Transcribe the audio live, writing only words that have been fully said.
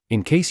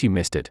In case you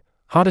missed it,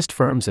 hottest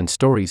firms and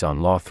stories on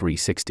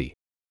Law360.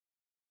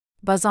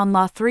 Buzz on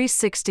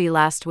Law360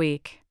 last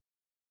week.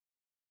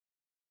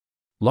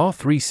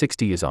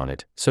 Law360 is on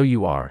it, so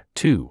you are,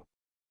 too.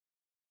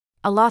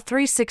 A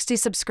Law360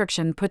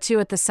 subscription puts you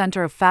at the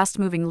center of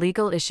fast-moving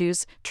legal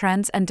issues,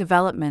 trends, and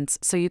developments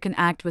so you can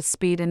act with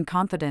speed and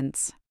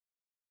confidence.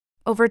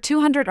 Over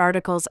 200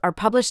 articles are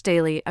published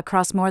daily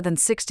across more than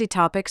 60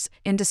 topics,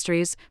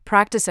 industries,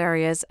 practice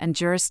areas, and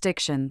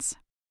jurisdictions.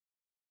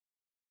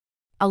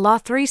 A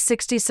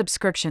Law360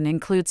 subscription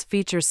includes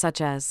features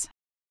such as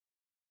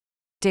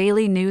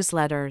daily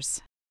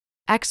newsletters,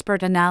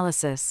 expert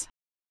analysis,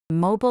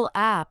 mobile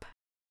app,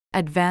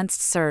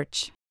 advanced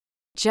search,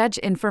 judge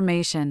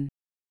information,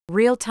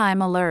 real-time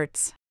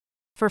alerts,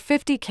 for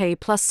 50K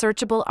plus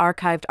searchable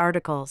archived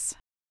articles,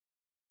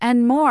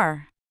 and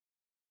more.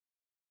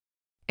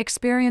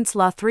 Experience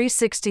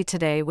Law360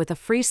 today with a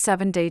free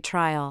 7-day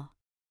trial.